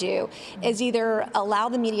right to do is either allow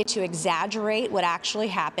the media to exaggerate what actually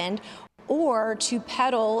happened or to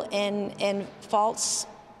peddle in false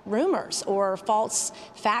rumors or false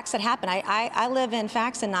facts that happen. I live in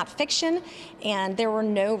facts and not fiction, and there were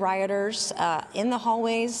no rioters in the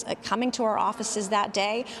hallways coming to our offices that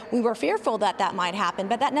day. We were fearful that that might happen,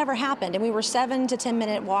 but that never happened, and we were 7 to 10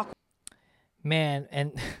 minute walk. Man,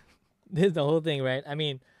 and this is the whole thing, right? I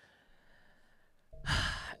mean,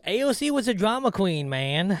 AOC was a drama queen,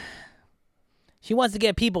 man. She wants to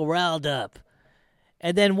get people riled up.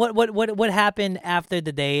 And then what happened after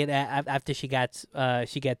the day after she gets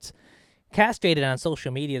castrated on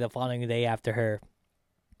social media the following day after her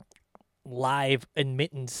live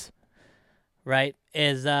admittance, right?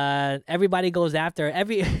 Is everybody goes after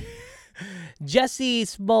her. Jesse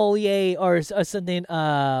Smollett or something.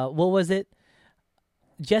 What was it?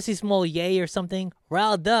 Jesse Smollett or something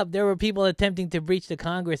riled up. There were people attempting to breach the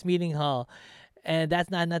Congress meeting hall, and that's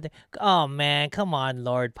not nothing. Oh man, come on,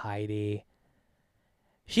 Lord Piety.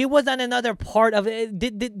 She was on another part of it.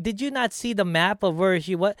 Did you not see the map of where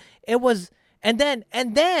she was? It was, and then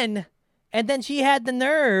she had the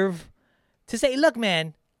nerve to say, "Look,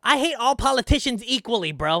 man, I hate all politicians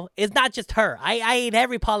equally, bro. It's not just her. I hate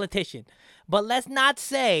every politician. But let's not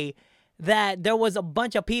say that there was a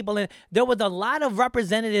bunch of people and there was a lot of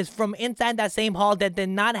representatives from inside that same hall that did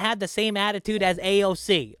not have the same attitude as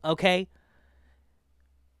AOC. Okay,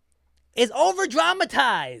 it's over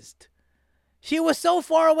dramatized." She was so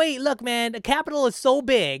far away. Look, man, the Capitol is so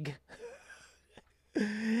big.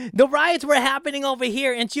 The riots were happening over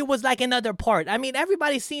here, and she was like another part. I mean,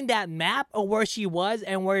 everybody's seen that map of where she was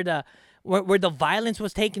and where the violence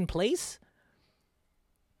was taking place.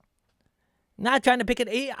 Not trying to pick it.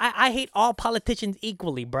 I hate all politicians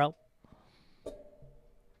equally, bro.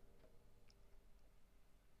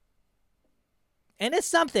 And it's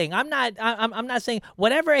something. I'm not saying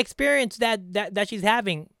whatever experience that she's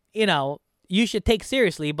having, you know, you should take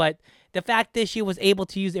seriously, but the fact is she was able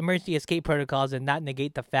to use emergency escape protocols and not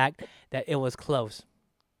negate the fact that it was close.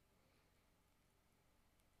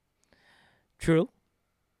 True.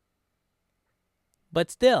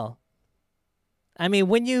 But still, I mean,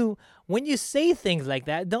 when you say things like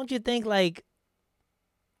that, don't you think like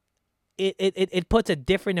it puts a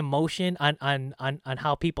different emotion on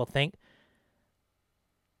how people think?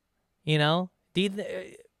 You know?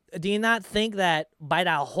 Do you not think that by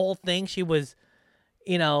that whole thing she was,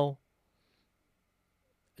 you know,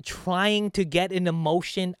 trying to get an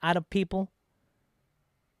emotion out of people?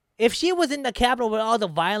 If she was in the Capitol where all the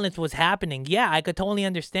violence was happening, yeah, I could totally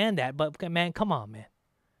understand that. But man, come on, man.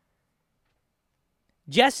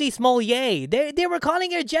 Jesse Smollett. They were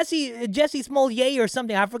calling her Jesse Smollett or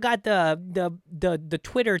something. I forgot the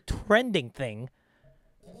Twitter trending thing.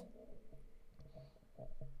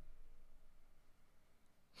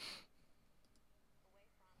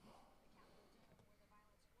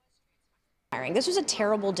 This was a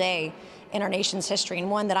terrible day in our nation's history,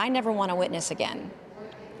 and one that I never want to witness again.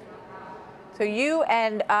 So you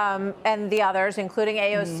and the others, including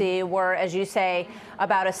AOC, were, as you say,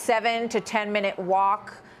 about a 7 to 10 minute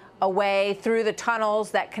walk away through the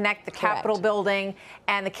tunnels that connect the Capitol building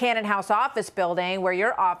and the Cannon House office building where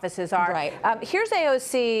your offices are. Right. Here's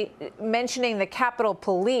AOC mentioning the Capitol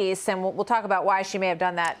Police, and we'll talk about why she may have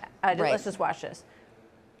done that. Let's just watch this.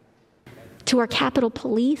 To our Capitol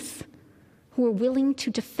Police, who are willing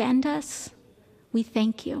to defend us, we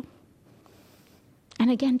thank you.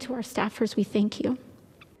 And again, to our staffers, we thank you.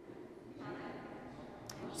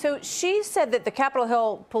 So she said that the Capitol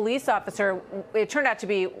Hill police officer, it turned out to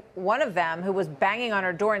be one of them, who was banging on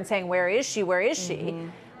her door and saying, "Where is she? Where is she?"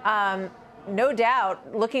 No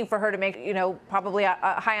doubt looking for her to make, you know, probably a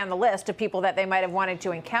high on the list of people that they might have wanted to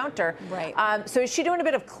encounter. Right. So is she doing a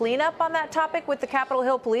bit of cleanup on that topic with the Capitol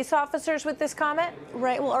Hill police officers with this comment?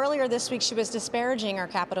 Right. Well, earlier this week, she was disparaging our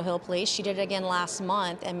Capitol Hill police. She did it again last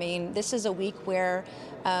month. I mean, this is a week where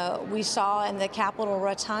we saw in the Capitol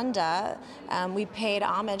Rotunda, we paid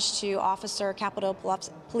homage to Capitol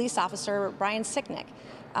Police Officer Brian Sicknick.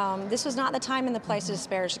 This was not the time and the place to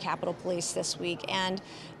disparage the Capitol Police this week, and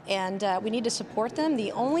we need to support them.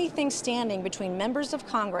 The only thing standing between members of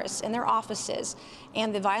Congress in their offices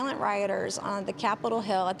and the violent rioters on the Capitol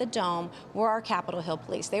Hill at the Dome were our Capitol Hill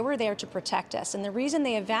police. They were there to protect us, and the reason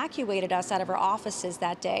they evacuated us out of our offices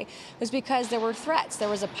that day was because there were threats. There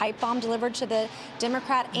was a pipe bomb delivered to the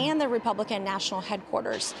Democrat and the Republican national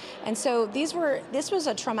headquarters, and so this was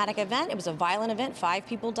a traumatic event. It was a violent event. 5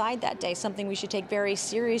 people died that day, something we should take very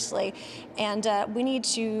seriously, and we need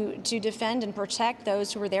to defend and protect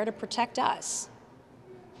those who were there to protect us.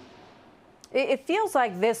 It feels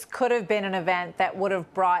like this could have been an event that would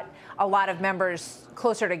have brought a lot of members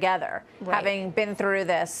closer together, having been through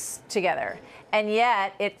this together. And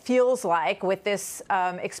yet it feels like with this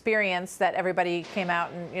experience that everybody came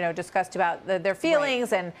out and discussed about their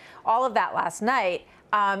feelings and all of that last night,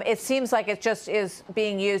 it seems like it just is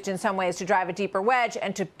being used in some ways to drive a deeper wedge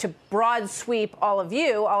and to broad sweep all of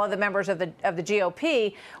the members of the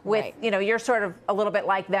GOP with, you're sort of a little bit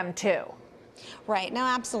like them too. Right. No,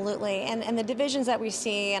 absolutely. And the divisions that we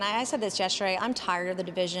see, and I said this yesterday, I'm tired of the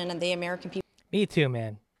division and the American people. Me too,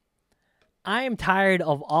 man. I am tired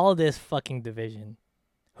of all this fucking division.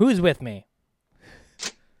 Who's with me?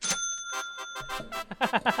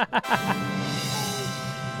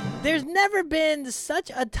 There's never been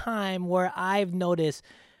such a time where I've noticed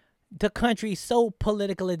the country so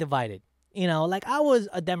politically divided. Like I was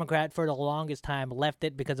a Democrat for the longest time, left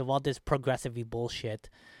it because of all this progressive bullshit.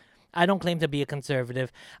 I don't claim to be a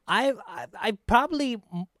conservative. I probably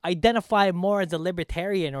identify more as a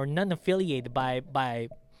libertarian or non-affiliated by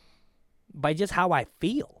just how I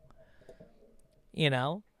feel.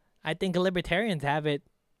 I think libertarians have it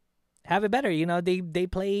better. They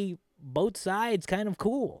play both sides kind of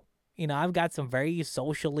cool. I've got some very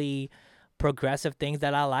socially progressive things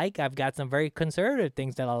that I like. I've got some very conservative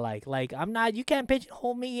things that I like. Like you can't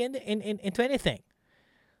pigeonhole me into anything.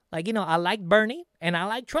 Like, I like Bernie and I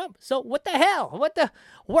like Trump. So what the hell?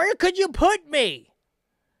 Where could you put me?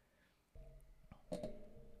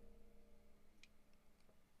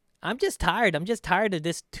 I'm just tired. I'm just tired of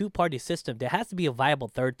this two-party system. There has to be a viable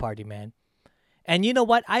third party, man. And you know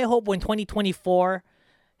what? I hope when 2024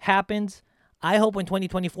 happens, I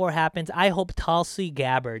hope Tulsi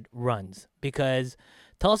Gabbard runs. Because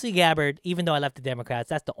Tulsi Gabbard, even though I left the Democrats,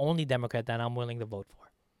 that's the only Democrat that I'm willing to vote for.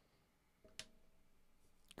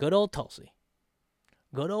 Good old Tulsi.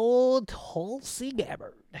 Good old Tulsi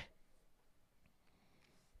Gabbard.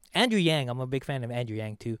 Andrew Yang, I'm a big fan of Andrew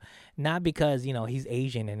Yang too. Not because, he's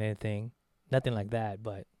Asian and anything. Nothing like that,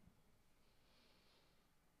 but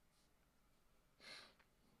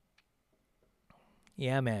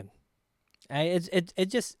yeah, man. It's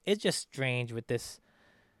just strange with this.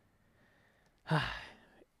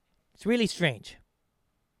 It's really strange.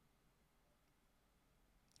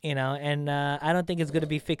 And I don't think it's going to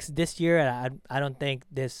be fixed this year. I don't think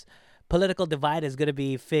this political divide is going to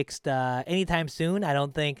be fixed anytime soon. I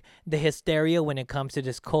don't think the hysteria when it comes to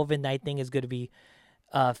this COVID-19 thing is going to be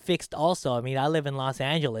fixed also. I mean, I live in Los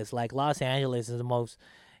Angeles. Like, Los Angeles is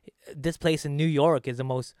this place in New York is the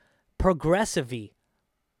most progressive-y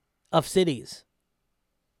of cities.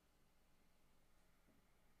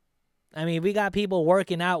 I mean, we got people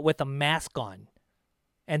working out with a mask on.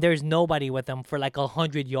 And there's nobody with them for like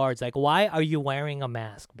 100 yards. Like, why are you wearing a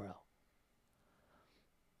mask, bro?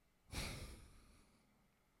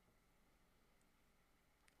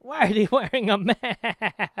 Why are they wearing a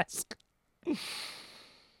mask?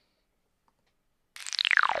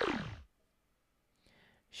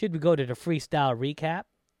 Should we go to the freestyle recap?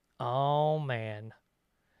 Oh, man.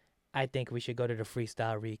 I think we should go to the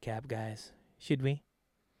freestyle recap, guys. Should we?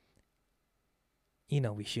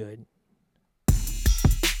 We should.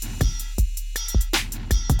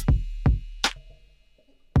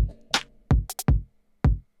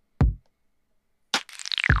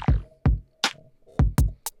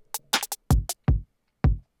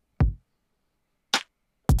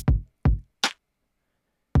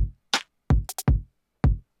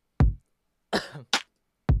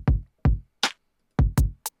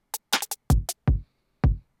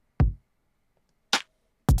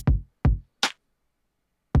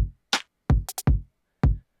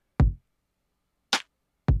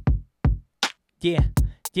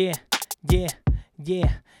 Yeah.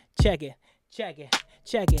 Check it.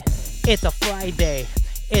 It's a Friday.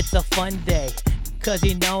 It's a fun day. 'Cause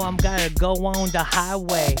I'm gonna go on the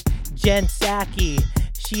highway. Jen Psaki,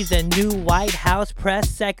 she's a new White House press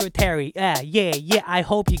secretary. Yeah. I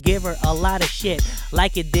hope you give her a lot of shit.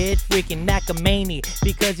 Like it did freaking Nakamani.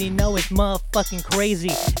 Because it's motherfucking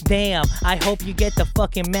crazy. Damn, I hope you get the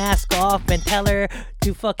fucking mask off and tell her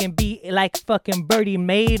to fucking be like fucking Bernie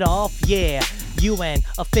Madoff. Yeah. UN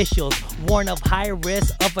officials warn of high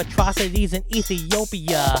risk of atrocities in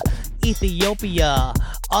Ethiopia,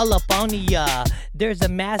 all up on ya. There's a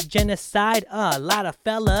mass genocide, a lot of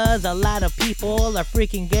fellas, a lot of people are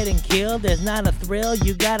freaking getting killed. There's not a thrill,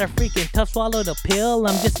 you gotta freaking tough swallow the pill.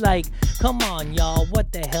 I'm just like, come on, y'all,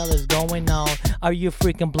 what the hell is going on? Are you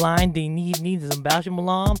freaking blind? Do you need some Belgium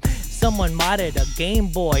alarm? Someone modded a Game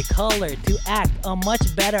Boy Color to act a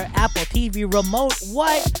much better Apple TV remote.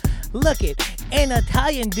 What? Look it, an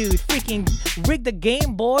Italian dude freaking rigged the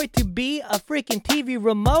Game Boy to be a freaking TV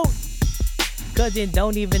remote. cause you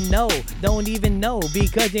don't even know,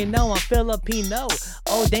 because you know I'm Filipino.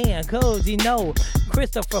 Oh damn, cause you know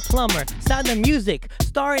Christopher Plummer, Sound of Music,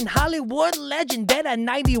 starring Hollywood legend dead at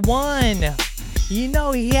 91. You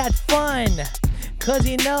know he had fun, cause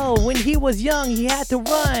you know when he was young he had to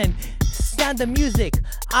run. Sound of Music,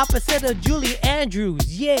 opposite of Julie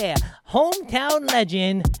Andrews, yeah, hometown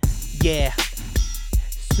legend, yeah.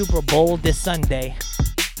 Super Bowl this Sunday.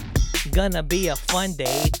 Gonna be a fun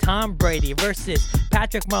day. Tom Brady versus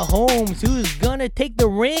Patrick Mahomes. Who's gonna take the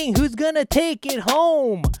ring? Who's gonna take it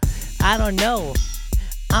home? I don't know.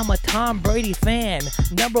 I'm a Tom Brady fan,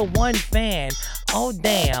 #1 fan. Oh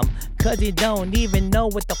damn, cause you don't even know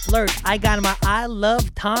what the flirt. I got my I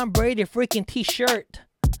love Tom Brady freaking t-shirt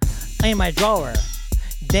in my drawer.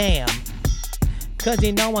 Damn, cause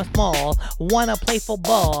you know I'm small, wanna play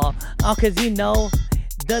football. Oh, cause you know,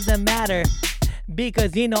 doesn't matter,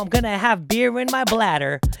 because you know I'm gonna have beer in my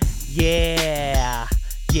bladder. Yeah,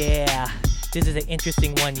 this is an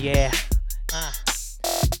interesting one, yeah.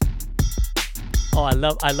 Oh, I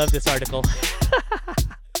love this article.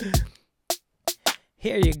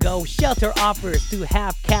 Here you go. Shelter offers to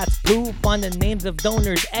have cats poop on the names of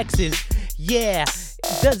donors' exes. Yeah,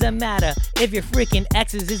 doesn't matter if your freaking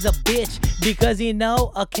exes is a bitch, because you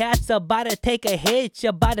know a cat's about to take a hitch,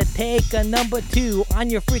 about to take a number 2 on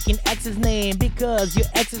your freaking ex's name, because your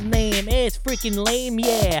ex's name is freaking lame.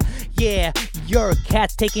 Yeah, your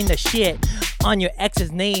cat's taking the shit on your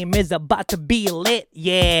ex's name is about to be lit.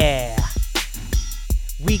 Yeah.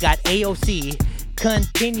 We got AOC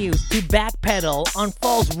continues to backpedal on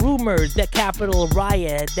false rumors that Capitol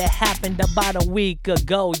riot that happened about a week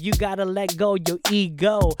ago. You gotta let go your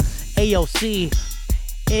ego. AOC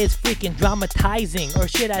is freaking dramatizing, or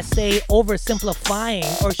should I say oversimplifying,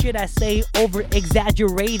 or should I say over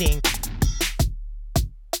exaggerating.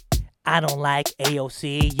 I don't like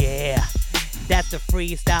AOC, yeah. That's a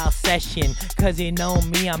freestyle session, cause you know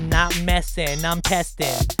me, I'm not messing, I'm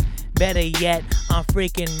testing. Better yet, I'm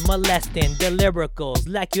freaking molesting the lyricals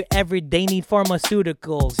like you everyday need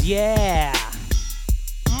pharmaceuticals, yeah.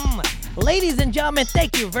 Ladies and gentlemen,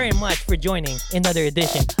 thank you very much for joining another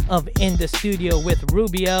edition of In the Studio with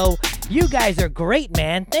Rubio. You guys are great,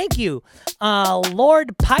 man. Thank you.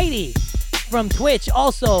 Lord Piety from Twitch.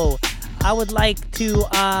 Also, I would like to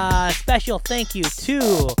special thank you to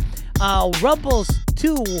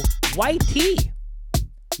Rubbles2YT.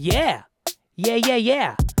 Yeah.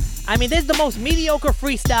 I mean, this is the most mediocre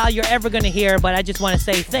freestyle you're ever gonna hear, but I just want to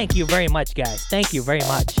say thank you very much, guys. Thank you very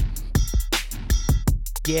much.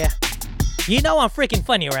 Yeah. You know I'm freaking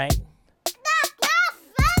funny, right? That's not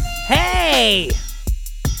funny! Hey!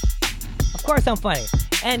 Of course I'm funny.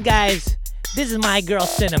 And guys, this is my girl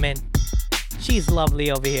Cinnamon. She's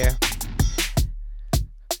lovely over here.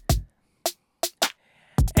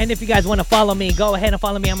 And if you guys want to follow me, go ahead and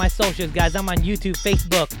follow me on my socials, guys. I'm on YouTube,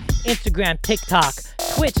 Facebook, Instagram, TikTok,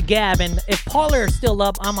 Twitch, Gab, and if Parler is still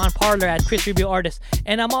up, I'm on Parler at Chris Rubio Artist,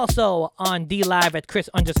 and I'm also on DLive at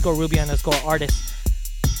Chris_Rubio_Artist.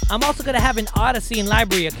 I'm also gonna have an Odyssey and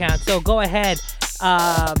Library account, so go ahead,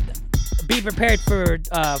 be prepared for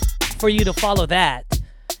you to follow that.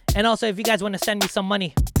 And also, if you guys want to send me some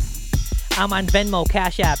money, I'm on Venmo,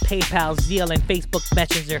 Cash App, PayPal, Zelle, and Facebook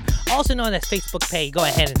Messenger, also known as Facebook Pay. Go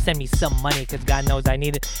ahead and send me some money, because God knows I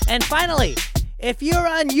need it. And finally, if you're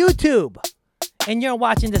on YouTube and you're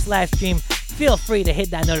watching this live stream, feel free to hit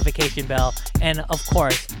that notification bell. And of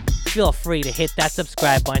course, feel free to hit that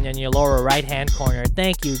subscribe button in your lower right-hand corner.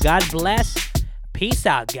 Thank you. God bless. Peace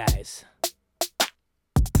out, guys.